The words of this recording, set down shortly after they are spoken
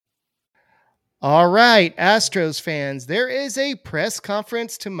All right, Astros fans, there is a press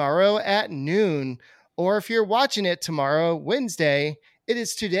conference tomorrow at noon. Or if you're watching it tomorrow, Wednesday, it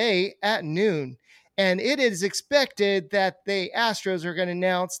is today at noon. And it is expected that the Astros are going to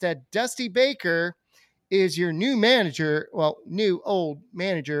announce that Dusty Baker is your new manager, new old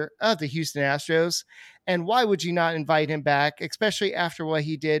manager of the Houston Astros. And why would you not invite him back, especially after what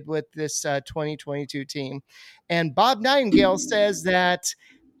he did with this 2022 team? And Bob Nightingale says that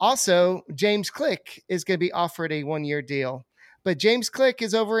also James Click is going to be offered a 1-year deal. But James Click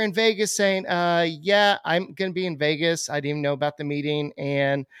is over in Vegas saying, yeah, I'm going to be in Vegas. I didn't even know about the meeting.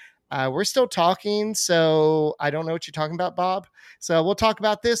 And we're still talking. So I don't know what you're talking about, Bob. So we'll talk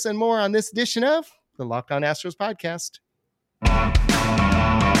about this and more on this edition of the Locked On Astros podcast.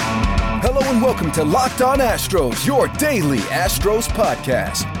 Hello and welcome to Locked On Astros, your daily Astros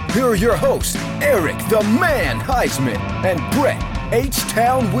podcast. Here are your hosts, Eric the Man Heisman and Brett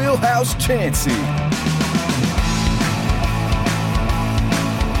H-Town Wheelhouse Chansey.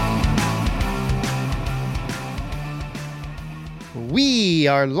 We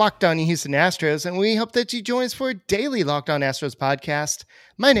are Locked On Houston Astros, and we hope that you join us for a daily Locked On Astros podcast.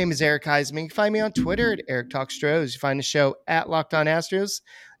 My name is Eric Heisman. You can find me on Twitter at Eric Talk Stros. You find the show at Locked On Astros,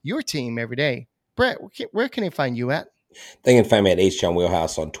 your team every day. Brett, where can they find you at? They can find me at H-Town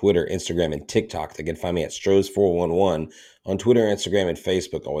Wheelhouse on Twitter, Instagram, and TikTok. They can find me at Stros411 on Twitter, Instagram, and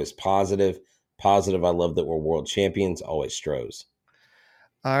Facebook. Always positive. I love that we're world champions. Always Stros.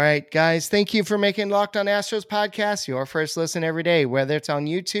 All right, guys, thank you for making Locked On Astros podcast your first listen every day. Whether it's on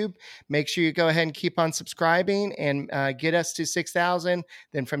YouTube, make sure you go ahead and keep on subscribing and get us to 6,000.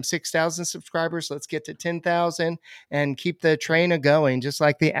 Then from 6,000 subscribers, let's get to 10,000 and keep the train going, just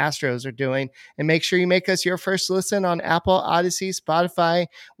like the Astros are doing. And make sure you make us your first listen on Apple, Odyssey, Spotify,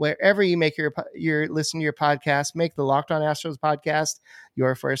 wherever you make your listen to your podcast. Make the Locked On Astros podcast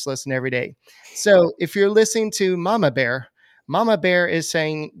your first listen every day. So if you're listening to Mama Bear is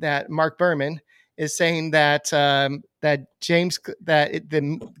saying that Mark Berman is saying that the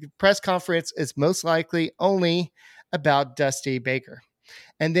press conference is most likely only about Dusty Baker.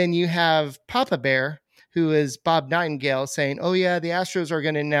 And then you have Papa Bear, who is Bob Nightingale, saying, oh, yeah, the Astros are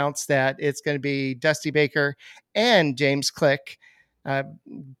going to announce that it's going to be Dusty Baker and James Click,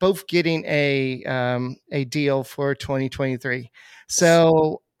 both getting a deal for 2023.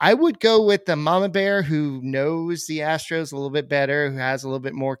 So I would go with the Mama Bear who knows the Astros a little bit better, who has a little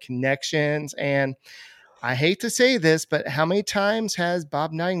bit more connections. And I hate to say this, but how many times has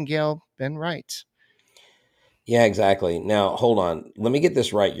Bob Nightingale been right? Yeah, exactly. Now, hold on. Let me get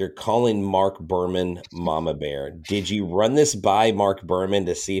this right. You're calling Mark Berman Mama Bear. Did you run this by Mark Berman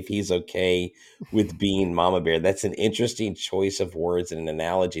to see if he's okay with being Mama Bear? That's an interesting choice of words and an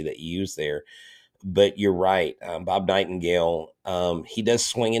analogy that you use there. But you're right. Bob Nightingale, he does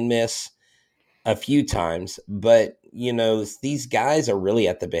swing and miss a few times, but these guys are really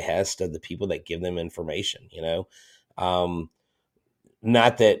at the behest of the people that give them information.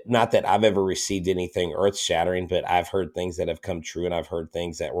 Not that I've ever received anything earth shattering, but I've heard things that have come true, and I've heard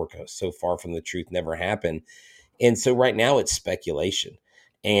things that were so far from the truth never happened. And so right now it's speculation.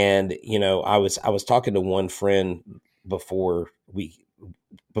 And I was talking to one friend before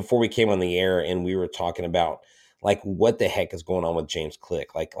we came on the air, and we were talking about like what the heck is going on with James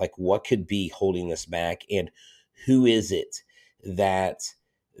Click, like what could be holding this back, and who is it that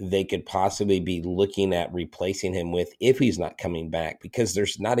they could possibly be looking at replacing him with if he's not coming back, because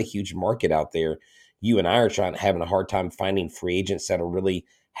there's not a huge market out there. You and I are having a hard time finding free agents that really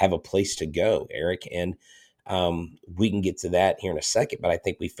have a place to go, Eric. And we can get to that here in a second, but I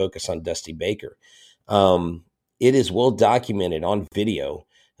think we focus on Dusty Baker. It is well documented on video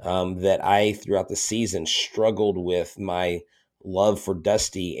that I, throughout the season, struggled with my love for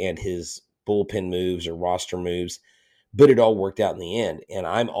Dusty and his bullpen moves or roster moves, but it all worked out in the end. And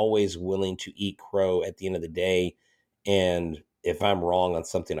I'm always willing to eat crow at the end of the day. And if I'm wrong on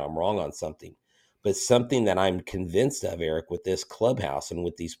something, I'm wrong on something. But something that I'm convinced of, Eric, with this clubhouse and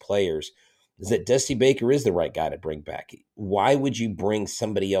with these players, is that Dusty Baker is the right guy to bring back. Why would you bring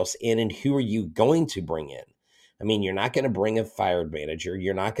somebody else in, and who are you going to bring in? I mean, you're not going to bring a fired manager.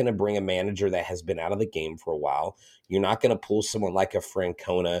 You're not going to bring a manager that has been out of the game for a while. You're not going to pull someone like a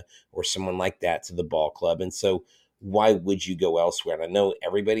Francona or someone like that to the ball club. And so why would you go elsewhere? And I know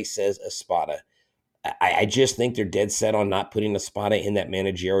everybody says Espada. I just think they're dead set on not putting Espada in that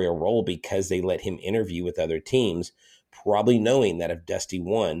managerial role because they let him interview with other teams, probably knowing that if Dusty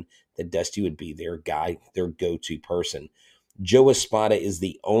won, that Dusty would be their guy, their go-to person. Joe Espada is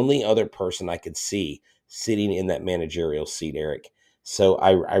the only other person I could see sitting in that managerial seat, Eric. So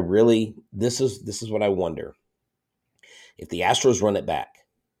I really, this is what I wonder. If the Astros run it back,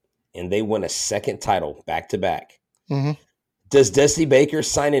 and they win a second title back to back. Mm-hmm. Does Dusty Baker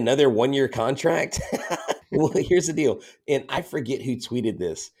sign another 1-year contract? Well, here's the deal. And I forget who tweeted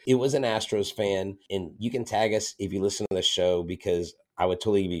this. It was an Astros fan. And you can tag us if you listen to the show, because I would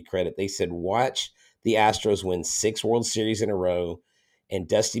totally give you credit. They said, watch the Astros win 6 World Series in a row, and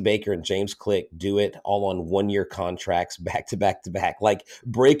Dusty Baker and James Click do it all on 1-year contracts back to back to back. Like,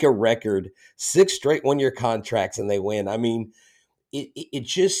 break a record, 6 straight 1-year contracts, and they win. I mean,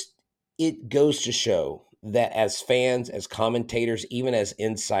 it goes to show that as fans, as commentators, even as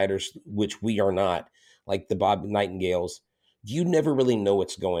insiders, which we are not, like the Bob Nightingales, you never really know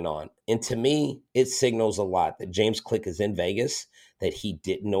what's going on. And to me, it signals a lot that James Click is in Vegas, that he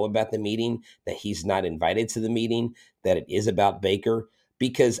didn't know about the meeting, that he's not invited to the meeting, that it is about Baker.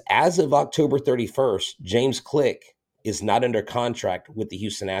 Because as of October 31st, James Click is not under contract with the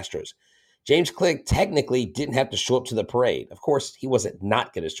Houston Astros. James Click technically didn't have to show up to the parade. Of course, he wasn't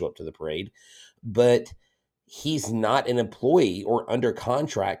not going to show up to the parade, but he's not an employee or under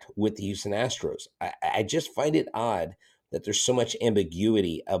contract with the Houston Astros. I just find it odd that there's so much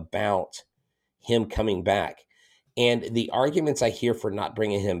ambiguity about him coming back. And the arguments I hear for not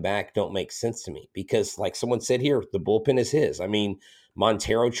bringing him back don't make sense to me, because like someone said here, the bullpen is his. I mean,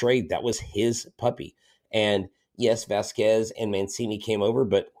 Montero trade, that was his puppy. And yes, Vasquez and Mancini came over,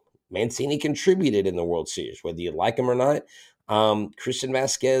 but Mancini contributed in the World Series, whether you like him or not. Christian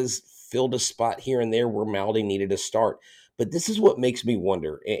Vasquez filled a spot here and there where Maldi needed a start. But this is what makes me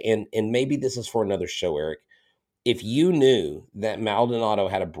wonder, and maybe this is for another show, Eric. If you knew that Maldonado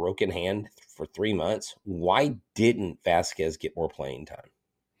had a broken hand for 3 months, why didn't Vasquez get more playing time?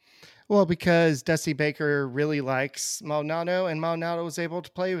 Well, because Dusty Baker really likes Maldonado, and Maldonado was able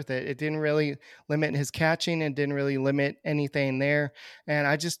to play with it. It didn't really limit his catching, and didn't really limit anything there. And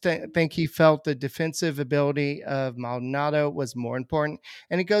I just think he felt the defensive ability of Maldonado was more important.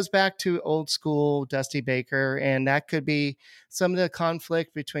 And it goes back to old school Dusty Baker, and that could be some of the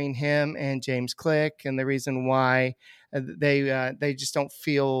conflict between him and James Click, and the reason why they just don't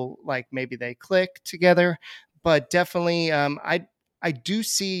feel like maybe they click together. But definitely, I do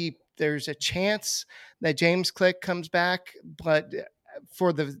see there's a chance that James Click comes back, but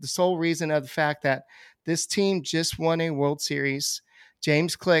for the sole reason of the fact that this team just won a World Series.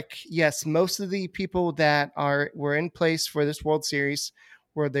 James Click, yes, most of the people that were in place for this World Series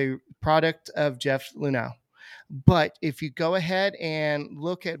were the product of Jeff Luhnow. But if you go ahead and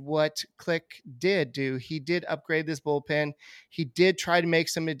look at what Click did do, he did upgrade this bullpen. He did try to make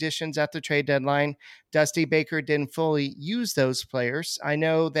some additions at the trade deadline. Dusty Baker didn't fully use those players. I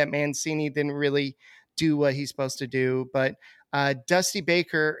know that Mancini didn't really do what he's supposed to do, but Dusty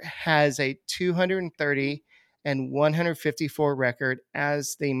Baker has a 230 and 154 record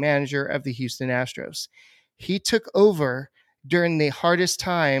as the manager of the Houston Astros. He took over during the hardest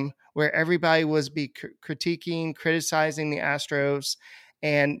time where everybody was critiquing, criticizing the Astros.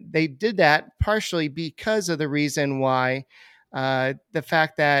 And they did that partially because of the reason why, the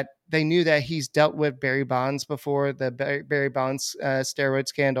fact that they knew that he's dealt with Barry Bonds before, the Barry Bonds steroid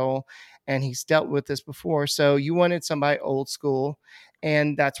scandal, and he's dealt with this before. So you wanted somebody old school,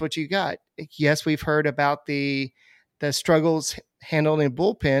 and that's what you got. Yes, we've heard about the struggles handled in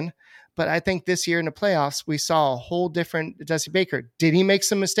bullpen, but I think this year in the playoffs, we saw a whole different Dusty Baker. Did he make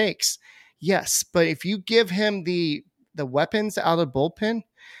some mistakes? Yes. But if you give him the weapons out of the bullpen,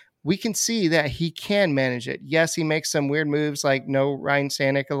 we can see that he can manage it. Yes, he makes some weird moves like no Ryan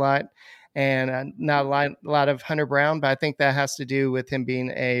Stanek a lot, and not a lot of Hunter Brown, but I think that has to do with him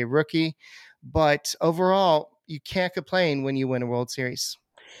being a rookie. But overall, you can't complain when you win a World Series.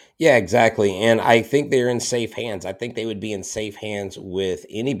 Yeah, exactly. And I think they're in safe hands. I think they would be in safe hands with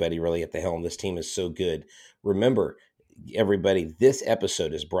anybody really at the helm. This team is so good. Remember, everybody, this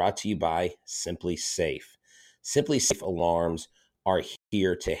episode is brought to you by Simply Safe. Simply Safe alarms are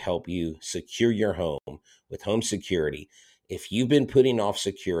here to help you secure your home with home security. If you've been putting off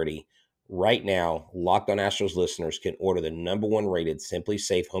security, right now, Locked on Astros listeners can order the #1 rated Simply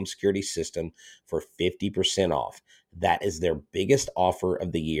Safe home security system for 50% off. That is their biggest offer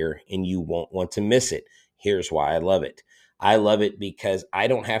of the year, and you won't want to miss it. Here's why I love it. I love it because I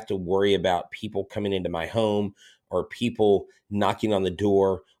don't have to worry about people coming into my home or people knocking on the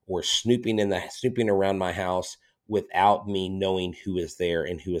door or snooping around my house without me knowing who is there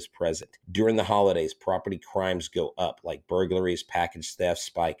and who is present. During the holidays, property crimes go up, like burglaries, package thefts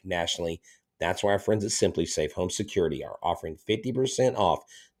spike nationally. That's why our friends at Simply Safe Home Security are offering 50% off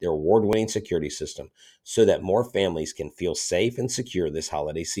their award-winning security system so that more families can feel safe and secure this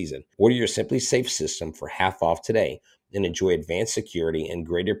holiday season. Order your Simply Safe system for half off today and enjoy advanced security and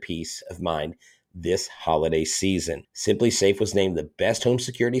greater peace of mind this holiday season. Simply Safe was named the best home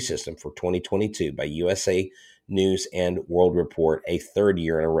security system for 2022 by USA News and World Report, a third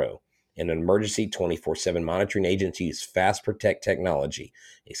year in a row. An emergency 24/7 monitoring agency uses Fast Protect technology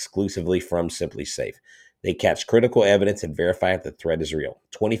exclusively from Simply Safe. They catch critical evidence and verify if the threat is real.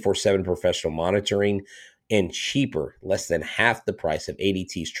 24/7 professional monitoring and cheaper, less than half the price of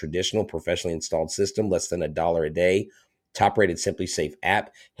ADT's traditional professionally installed system, less than $1 a day. Top-rated Simply Safe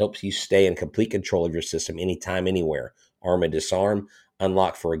app helps you stay in complete control of your system anytime, anywhere. Arm and disarm,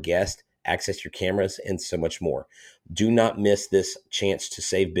 unlock for a guest, access your cameras, and so much more. Do not miss this chance to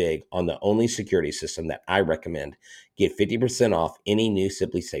save big on the only security system that I recommend. Get 50% off any new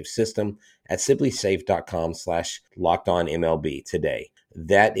Simply Safe system at simplysafe.com/lockedonmlb today.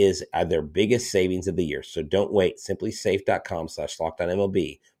 That is their biggest savings of the year. So don't wait.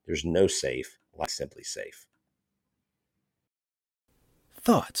 Simplysafe.com/lockedonmlb. There's no safe like Simply Safe.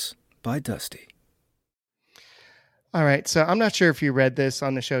 Thoughts by Dusty. All right. So I'm not sure if you read this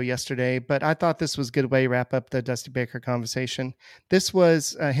on the show yesterday, but I thought this was a good way to wrap up the Dusty Baker conversation. This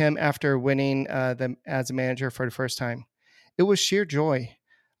was him after winning as a manager for the first time. It was sheer joy.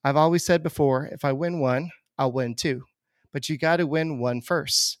 I've always said before, if I win one, I'll win two. But you got to win one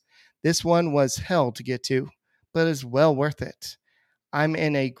first. This one was hell to get to, but it's well worth it. I'm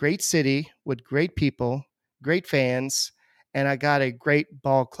in a great city with great people, great fans, and I got a great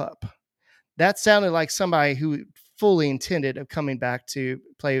ball club. That sounded like somebody who fully intended of coming back to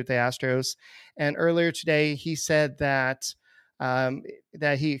play with the Astros. And earlier today, he said that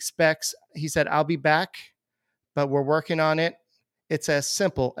he said, I'll be back, but we're working on it. It's as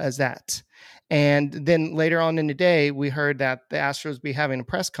simple as that. And then later on in the day, we heard that the Astros be having a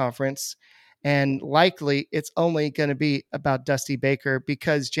press conference, and likely it's only going to be about Dusty Baker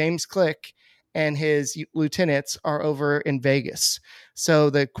because James Click and his lieutenants are over in Vegas. So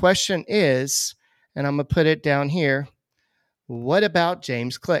the question is, and I'm going to put it down here, what about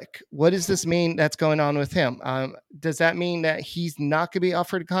James Click? What does this mean that's going on with him? Does that mean that he's not going to be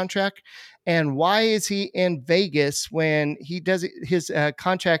offered a contract? And why is he in Vegas when his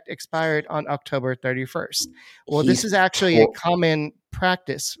contract expired on October 31st? Well, this is actually a common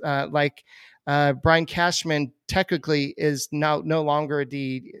practice. Brian Cashman technically is now no longer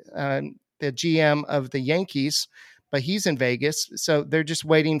the GM of the Yankees, but he's in Vegas. So they're just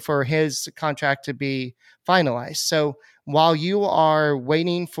waiting for his contract to be finalized. So while you are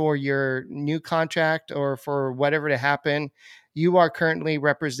waiting for your new contract or for whatever to happen, you are currently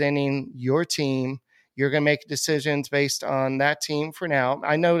representing your team. You're going to make decisions based on that team for now.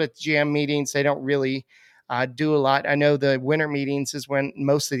 I know that GM meetings, they don't really do a lot. I know the winter meetings is when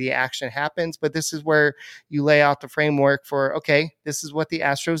most of the action happens, but this is where you lay out the framework for, okay, this is what the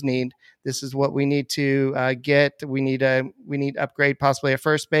Astros need. This is what we need to get. We need upgrade possibly at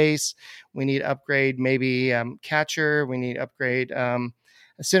first base. We need upgrade maybe catcher. We need upgrade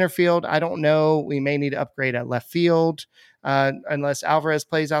center field. I don't know. We may need to upgrade at left field. Unless Alvarez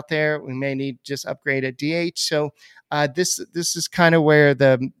plays out there, we may need just upgrade at DH. So this is kind of where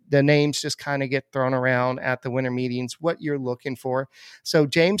the names just kind of get thrown around at the winter meetings, what you're looking for. So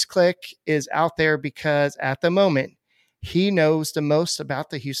James Click is out there because at the moment, he knows the most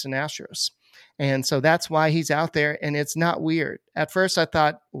about the Houston Astros. And so that's why he's out there, and it's not weird. At first I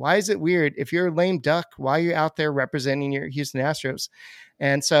thought, why is it weird? If you're a lame duck, why are you out there representing your Houston Astros?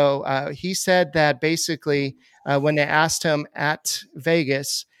 And so he said that basically when they asked him at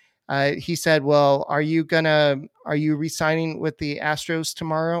Vegas, he said, well, are you re-signing with the Astros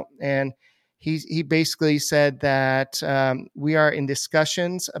tomorrow? And he basically said that we are in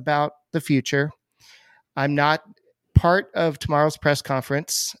discussions about the future. I'm not part of tomorrow's press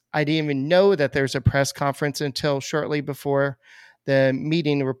conference. I didn't even know that there's a press conference until shortly before the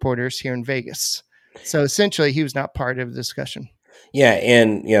meeting reporters here in Vegas. So essentially, he was not part of the discussion. Yeah,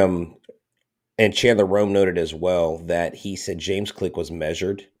 and Chandler Rome noted as well that he said James Click was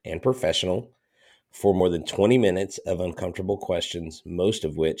measured and professional for more than 20 minutes of uncomfortable questions, most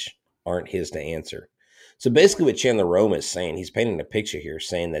of which aren't his to answer. So basically what Chandler Rome is saying, he's painting a picture here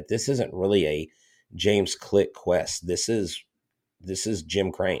saying that this isn't really a James Click quest. This is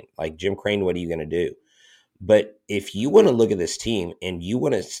Jim Crane. Like, Jim Crane, what are you going to do? But if you want to look at this team and you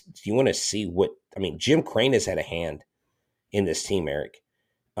want to see Jim Crane has had a hand in this team, Eric.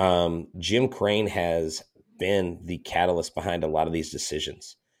 Jim Crane has been the catalyst behind a lot of these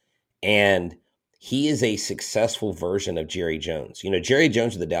decisions. And he is a successful version of Jerry Jones. Jerry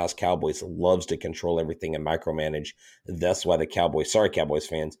Jones of the Dallas Cowboys loves to control everything and micromanage. That's why the Cowboys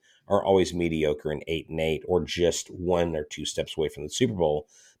fans, are always mediocre and 8-8 or just 1 or 2 steps away from the Super Bowl,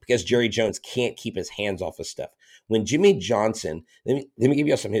 because Jerry Jones can't keep his hands off of stuff. When Jimmy Johnson, let me give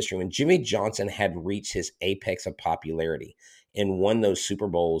you some history. When Jimmy Johnson had reached his apex of popularity and won those Super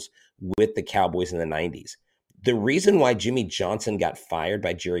Bowls with the Cowboys in the 90s, the reason why Jimmy Johnson got fired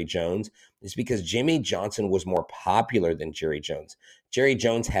by Jerry Jones is because Jimmy Johnson was more popular than Jerry Jones. Jerry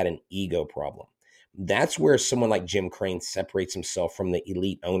Jones had an ego problem. That's where someone like Jim Crane separates himself from the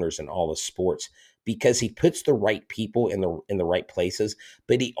elite owners in all of sports, because he puts the right people in the right places,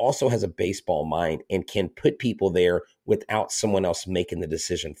 but he also has a baseball mind and can put people there without someone else making the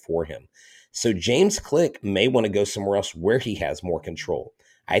decision for him. So James Click may want to go somewhere else where he has more control.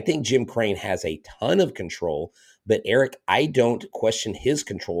 I think Jim Crane has a ton of control, but Eric, I don't question his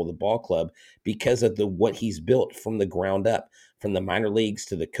control of the ball club because of what he's built from the ground up, from the minor leagues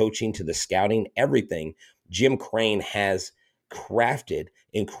to the coaching to the scouting, everything. Jim Crane has crafted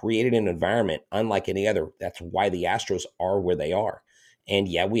and created an environment unlike any other. That's why the Astros are where they are. And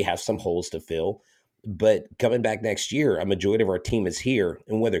yeah, we have some holes to fill, but coming back next year, a majority of our team is here.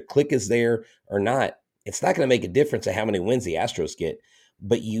 And whether Click is there or not, it's not going to make a difference of how many wins the Astros get.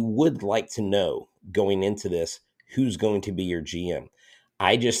 But you would like to know going into this, who's going to be your GM.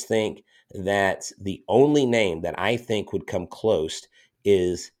 I just think that the only name that I think would come close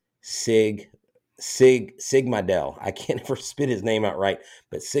is Sig Mejdal. I can't ever spit his name out right,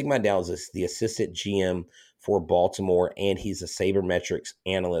 but Sig Mejdal is the assistant GM for Baltimore, and he's a sabermetrics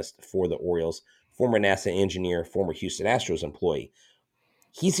analyst for the Orioles, former NASA engineer, former Houston Astros employee.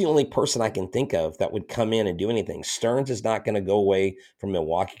 He's the only person I can think of that would come in and do anything. Stearns is not going to go away from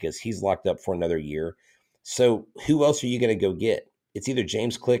Milwaukee because he's locked up for another year. So who else are you going to go get? It's either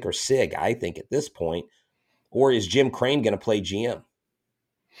James Click or Sig, I think, at this point. Or is Jim Crane going to play GM?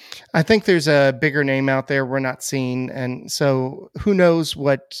 I think there's a bigger name out there we're not seeing. And so who knows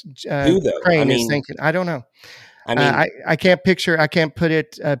what Crane is thinking. I don't know. I can't picture, I can't put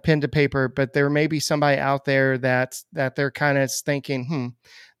it pen to paper, but there may be somebody out there that they're kind of thinking,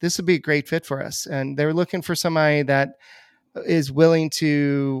 this would be a great fit for us. And they're looking for somebody that is willing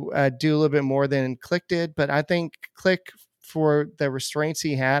to do a little bit more than Click did. But I think Click, for the restraints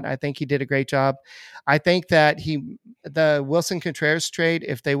he had, I think he did a great job. I think that the Wilson Contreras trade,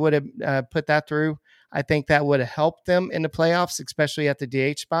 if they would have put that through, I think that would have helped them in the playoffs, especially at the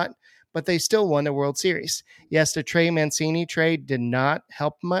DH spot. But they still won the World Series. Yes, the Trey Mancini trade did not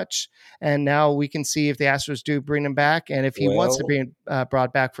help much. And now we can see if the Astros do bring him back, and if he wants to be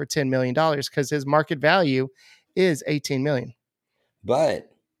brought back for $10 million, because his market value is $18 million.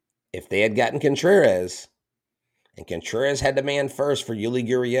 But if they had gotten Contreras, and Contreras had demand first for Yuli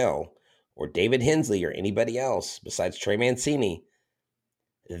Gurriel or David Hensley or anybody else besides Trey Mancini,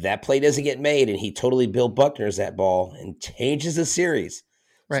 that play doesn't get made, and he totally Bill Buckners that ball and changes the series.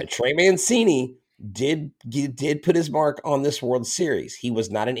 Right. So Trey Mancini did put his mark on this World Series. He was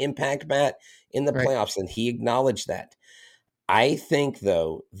not an impact bat in the playoffs, and he acknowledged that. I think,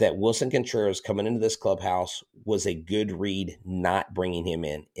 though, that Wilson Contreras coming into this clubhouse was a good read, not bringing him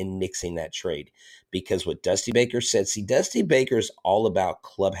in and nixing that trade. Because what Dusty Baker said, Dusty Baker's all about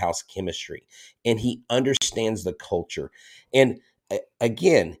clubhouse chemistry, and he understands the culture. And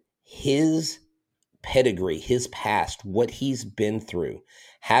again, his pedigree, his past, what he's been through,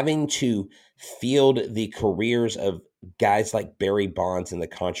 having to field the careers of guys like Barry Bonds and the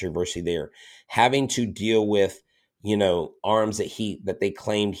controversy there, having to deal with, arms that they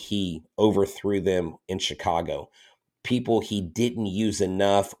claimed he overthrew them in Chicago, people he didn't use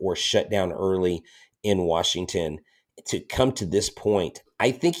enough or shut down early in Washington, to come to this point.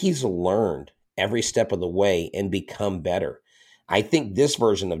 I think he's learned every step of the way and become better. I think this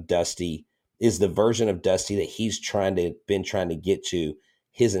version of Dusty is the version of Dusty that he's been trying to get to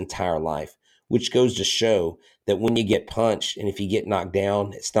his entire life, which goes to show that when you get punched and if you get knocked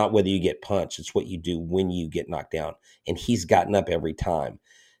down, it's not whether you get punched, it's what you do when you get knocked down. And he's gotten up every time.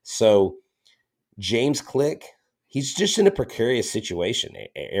 So James Click, he's just in a precarious situation,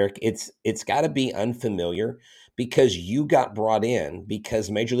 Eric. It's got to be unfamiliar because you got brought in because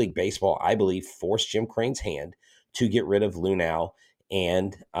Major League Baseball, I believe, forced Jim Crane's hand to get rid of Luhnow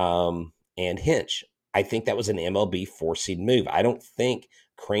and Hinch. I think that was an MLB four-seed move. I don't think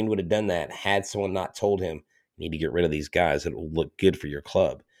Crane would have done that had someone not told him, you need to get rid of these guys. It will look good for your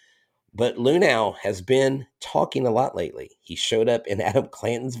club. But Luhnow has been talking a lot lately. He showed up in Adam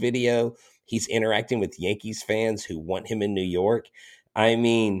Clanton's video. He's interacting with Yankees fans who want him in New York. I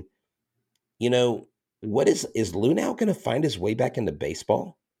mean, what is Luhnow going to find his way back into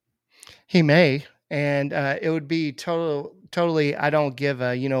baseball? He may. And it would be totally, I don't give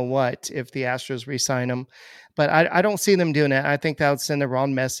a, what, if the Astros re-sign him. But I don't see them doing it. I think that would send the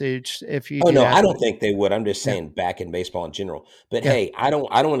wrong message if you do that. I don't think they would. I'm just saying back in baseball in general. But hey, I don't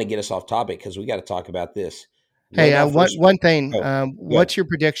want to get us off topic because we got to talk about this. No, Hey, not first. one thing. Oh, good. What's your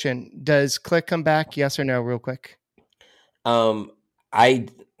prediction? Does Click come back? Yes or no, real quick. Um, I,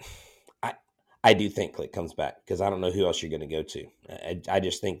 I, I do think Click comes back because I don't know who else you're going to go to. I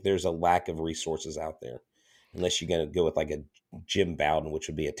just think there's a lack of resources out there, unless you're going to go with like a Jim Bowden, which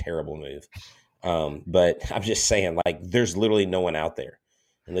would be a terrible move. But I'm just saying, like, there's literally no one out there,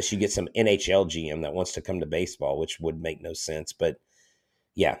 unless you get some NHL GM that wants to come to baseball, which would make no sense. But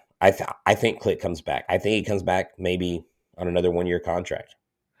yeah, I think Click comes back. I think he comes back maybe on another 1-year contract.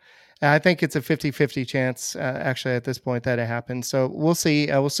 I think it's a 50-50 chance, actually, at this point that it happens. So we'll see.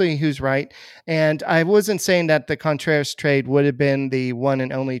 We'll see who's right. And I wasn't saying that the Contreras trade would have been the one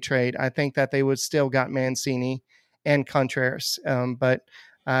and only trade. I think that they would still got Mancini and Contreras. But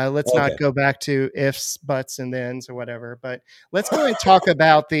let's not Okay. go back to ifs, buts, and thens or whatever. But let's go and talk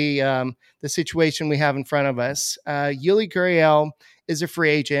about the situation we have in front of us. Yuli Gurriel is a free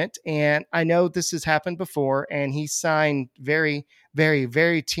agent, and I know this has happened before, and he signed very,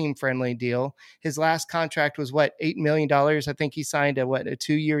 very team friendly deal. His last contract was what, $8 million. I think he signed a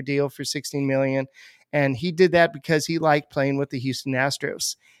 2-year deal for $16 million. And he did that because he liked playing with the Houston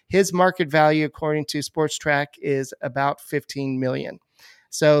Astros. His market value, according to Sports Track, is about $15 million.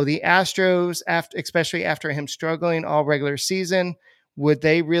 So the Astros, especially after him struggling all regular season, would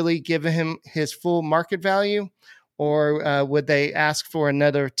they really give him his full market value? Or would they ask for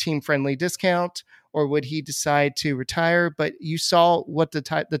another team friendly discount? Or would he decide to retire? But you saw what the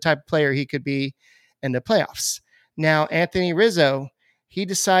type of player he could be in the playoffs. Now, Anthony Rizzo, he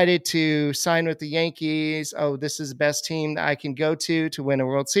decided to sign with the Yankees. Oh, this is the best team that I can go to win a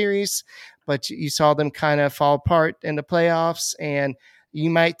World Series. But you saw them kind of fall apart in the playoffs, and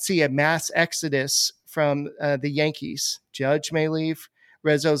you might see a mass exodus from the Yankees. Judge may leave.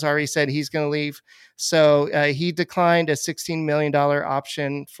 Rizzo's already said he's going to leave. So he declined a $16 million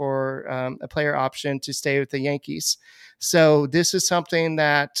option for a player option to stay with the Yankees. So this is something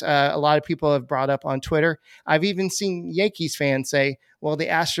that a lot of people have brought up on Twitter. I've even seen Yankees fans say, well, the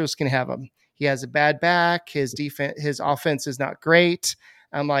Astros can have him. He has a bad back. His offense is not great.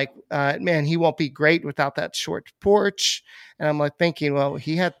 I'm like, man, he won't be great without that short porch. And I'm like thinking, well,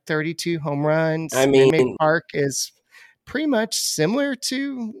 he had 32 home runs. I Minute Maid mean, Park is pretty much similar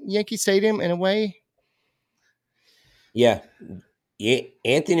to Yankee Stadium in a way. yeah.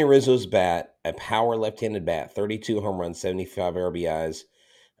 Anthony Rizzo's bat, a power left-handed bat, 32 home runs, 75 RBIs,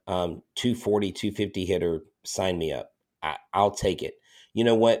 240, 250 hitter. Sign me up. I'll take it. You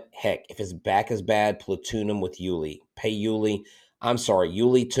know what? Heck, if his back is bad, platoon him with Yuli. Pay Yuli. I'm sorry,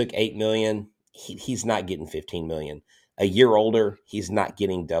 Yuli took $8 million. He's not getting $15 million. A year older, he's not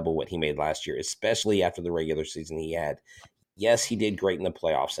getting double what he made last year, especially after the regular season he had. Yes, he did great in the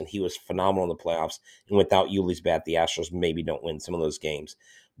playoffs, and he was phenomenal in the playoffs. And without Yuli's bat, the Astros maybe don't win some of those games.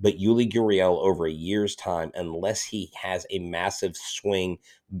 But Yuli Gurriel, over a year's time, unless he has a massive swing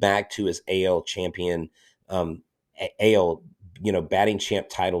back to his AL champion, AL batting champ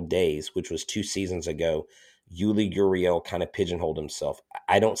title days, which was 2 seasons ago, Yuli Gurriel kind of pigeonholed himself.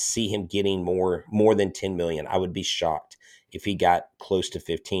 I don't see him getting more than 10 million. I would be shocked if he got close to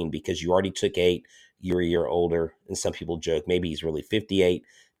 15 because you already took 8. You're a year older, and some people joke maybe he's really 58.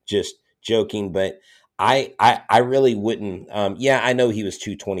 Just joking, but I really wouldn't. I know he was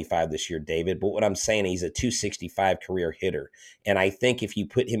 225 this year, David, but what I'm saying, he's a 265 career hitter, and I think if you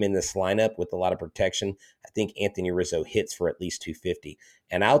put him in this lineup with a lot of protection, I think Anthony Rizzo hits for at least 250,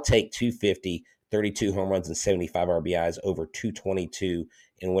 and I'll take 250, 32 home runs and 75 RBIs over 222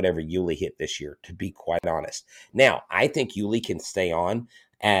 in whatever Yuli hit this year, to be quite honest. Now, I think Yuli can stay on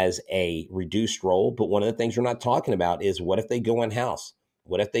as a reduced role. But one of the things we're not talking about is what if they go in-house?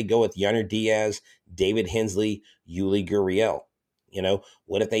 What if they go with Yanner Diaz, David Hensley, Yuli Gurriel?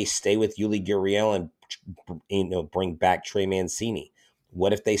 What if they stay with Yuli Gurriel and bring back Trey Mancini?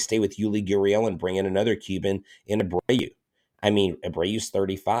 What if they stay with Yuli Gurriel and bring in another Cuban in Abreu? I mean, Abreu's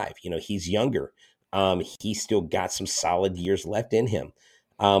 35. He's younger. He's still got some solid years left in him.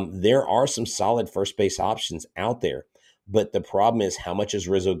 There are some solid first base options out there. But the problem is, how much is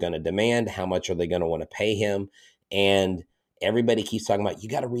Rizzo going to demand? How much are they going to want to pay him? And everybody keeps talking about, you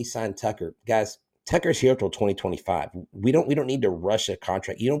got to re-sign Tucker. Guys, Tucker's here till 2025. We don't need to rush a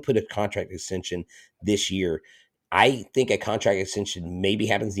contract. You don't put a contract extension this year. I think a contract extension maybe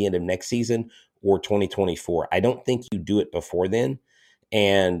happens the end of next season or 2024. I don't think you do it before then.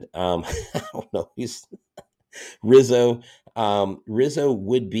 And I don't know. Rizzo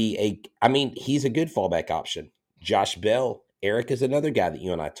would be he's a good fallback option. Josh Bell, Eric, is another guy that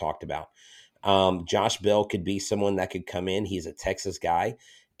you and I talked about. Josh Bell could be someone that could come in. He's a Texas guy,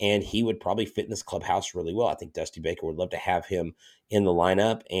 and he would probably fit in this clubhouse really well. I think Dusty Baker would love to have him in the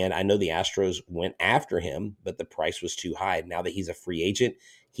lineup, and I know the Astros went after him, but the price was too high. Now that he's a free agent,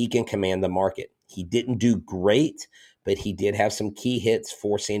 he can command the market. He didn't do great, but he did have some key hits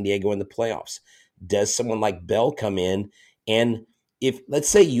for San Diego in the playoffs. Does someone like Bell come in? And if, let's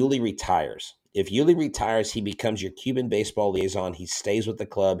say, Yuli retires, if Yuli retires, he becomes your Cuban baseball liaison. He stays with the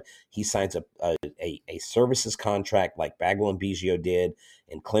club. He signs a services contract like Bagwell and Biggio did,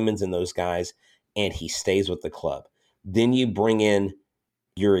 and Clemens and those guys, and he stays with the club. Then you bring in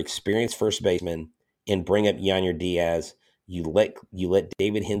your experienced first baseman and bring up Yonder Diaz. You let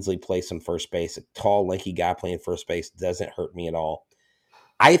David Hensley play some first base. A tall, lanky guy playing first base doesn't hurt me at all.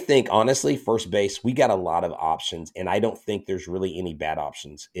 I think, honestly, first base, we got a lot of options, and I don't think there's really any bad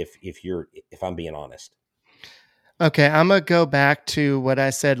options if I'm being honest. Okay, I'm going to go back to what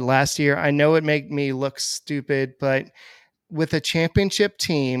I said last year. I know it made me look stupid, but with a championship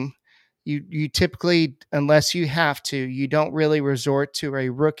team, you typically, unless you have to, you don't really resort to a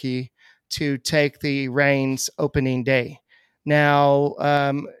rookie to take the reins opening day. Now,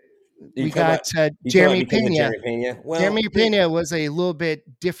 we got Jeremy Pena. Well, Jeremy Pena was a little bit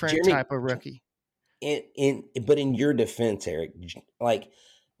different type of rookie. But in your defense, Eric, like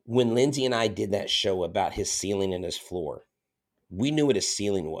when Lindsay and I did that show about his ceiling and his floor, we knew what his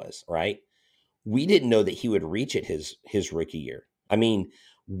ceiling was, right? We didn't know that he would reach it his rookie year. I mean,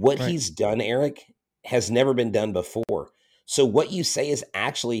 what he's done, Eric, has never been done before. So what you say is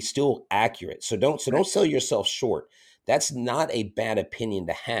actually still accurate. So don't sell yourself short. That's not a bad opinion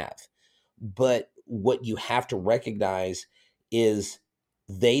to have. But what you have to recognize is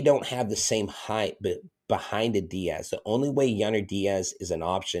they don't have the same height behind a Diaz. The only way Yonder Diaz is an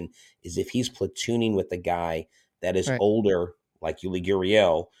option is if he's platooning with a guy that is older, like Yuli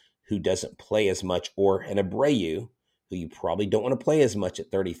Gurriel, who doesn't play as much, or an Abreu, who you probably don't want to play as much at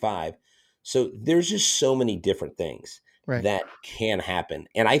 35. So there's just so many different things that can happen.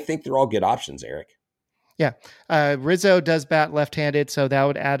 And I think they're all good options, Eric. Yeah. Rizzo does bat left-handed, so that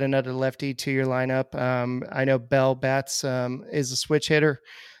would add another lefty to your lineup. I know Bell bats is a switch hitter,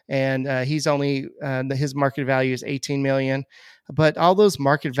 and he's only his market value is $18 million. But all those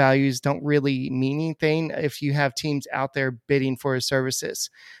market values don't really mean anything if you have teams out there bidding for his services.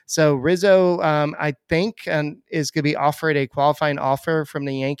 So Rizzo, I think, is going to be offered a qualifying offer from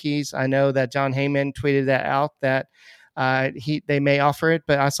the Yankees. I know that John Heyman tweeted that out, that they may offer it,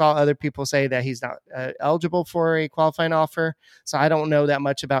 but I saw other people say that he's not eligible for a qualifying offer. So I don't know that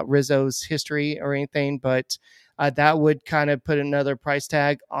much about Rizzo's history or anything, but that would kind of put another price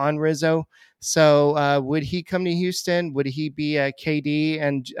tag on Rizzo. So would he come to Houston? Would he be a KD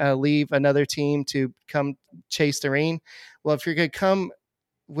and leave another team to come chase the ring? Well, if you're going to come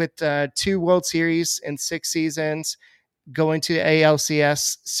with 2 World Series in 6 seasons, going to the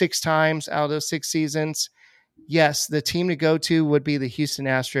ALCS 6 times out of those 6 seasons, yes, the team to go to would be the Houston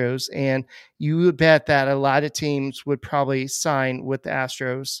Astros. And you would bet that a lot of teams would probably sign with the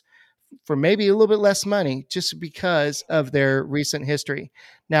Astros for maybe a little bit less money just because of their recent history.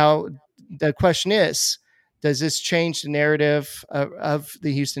 Now, the question is, does this change the narrative of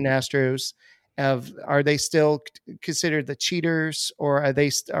the Houston Astros? Are they still considered the cheaters, or are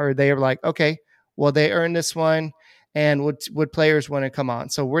they like, okay, well, they earned this one, and would players want to come on?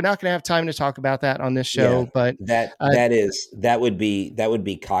 So we're not going to have time to talk about that on this show, but that would be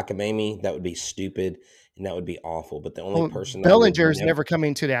cockamamie. That would be stupid, and that would be awful. But the only person, Bellinger's never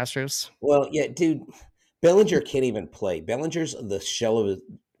coming to the Astros. Well, yeah, dude, Bellinger can't even play. Bellinger's the shell of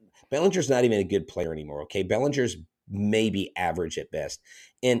Bellinger's not even a good player anymore. Okay, Bellinger's maybe average at best.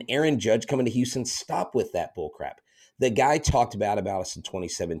 And Aaron Judge coming to Houston, stop with that bullcrap. The guy talked about us in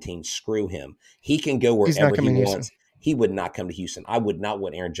 2017. Screw him. He can go wherever he wants. He would not come to Houston. I would not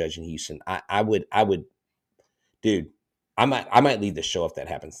want Aaron Judge in Houston. I would, dude, I might leave the show if that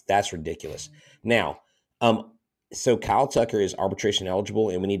happens. That's ridiculous. Now, so Kyle Tucker is arbitration eligible,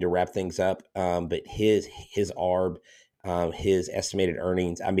 and we need to wrap things up. But his ARB, his estimated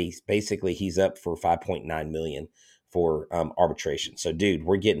earnings, I mean, basically he's up for $5.9 million for arbitration. So, dude,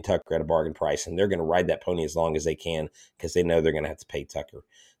 we're getting Tucker at a bargain price, and they're going to ride that pony as long as they can because they know they're going to have to pay Tucker.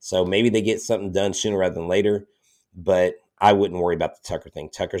 So maybe they get something done sooner rather than later, but I wouldn't worry about the Tucker thing.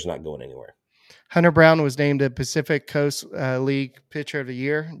 Tucker's not going anywhere. Hunter Brown was named a Pacific Coast League Pitcher of the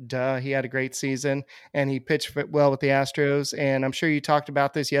Year. Duh, he had a great season, and he pitched well with the Astros. And I'm sure you talked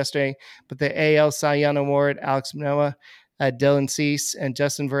about this yesterday, but the AL Cy Young Award, Alex Manoah, Dylan Cease, and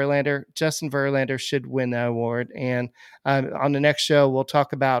Justin Verlander. Justin Verlander should win the award. And on the next show, we'll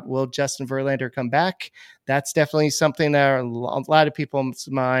talk about, will Justin Verlander come back? That's definitely something that are a lot of people's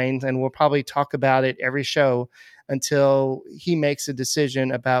minds, and we'll probably talk about it every show until he makes a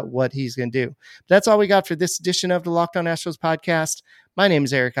decision about what he's going to do. That's all we got for this edition of the Locked On Astros podcast. My name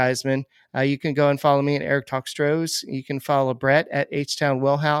is Eric Heisman. You can go and follow me at Eric Talk Stros. You can follow Brett at H-Town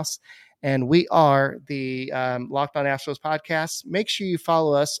Wellhouse. And we are the Locked On Astros podcast. Make sure you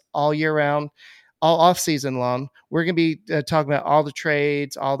follow us all year round, all off season long. We're going to be talking about all the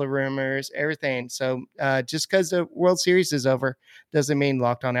trades, all the rumors, everything. So just because the World Series is over doesn't mean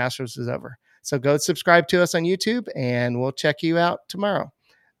Locked On Astros is over. So go subscribe to us on YouTube, and we'll check you out tomorrow.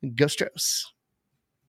 Go Stros.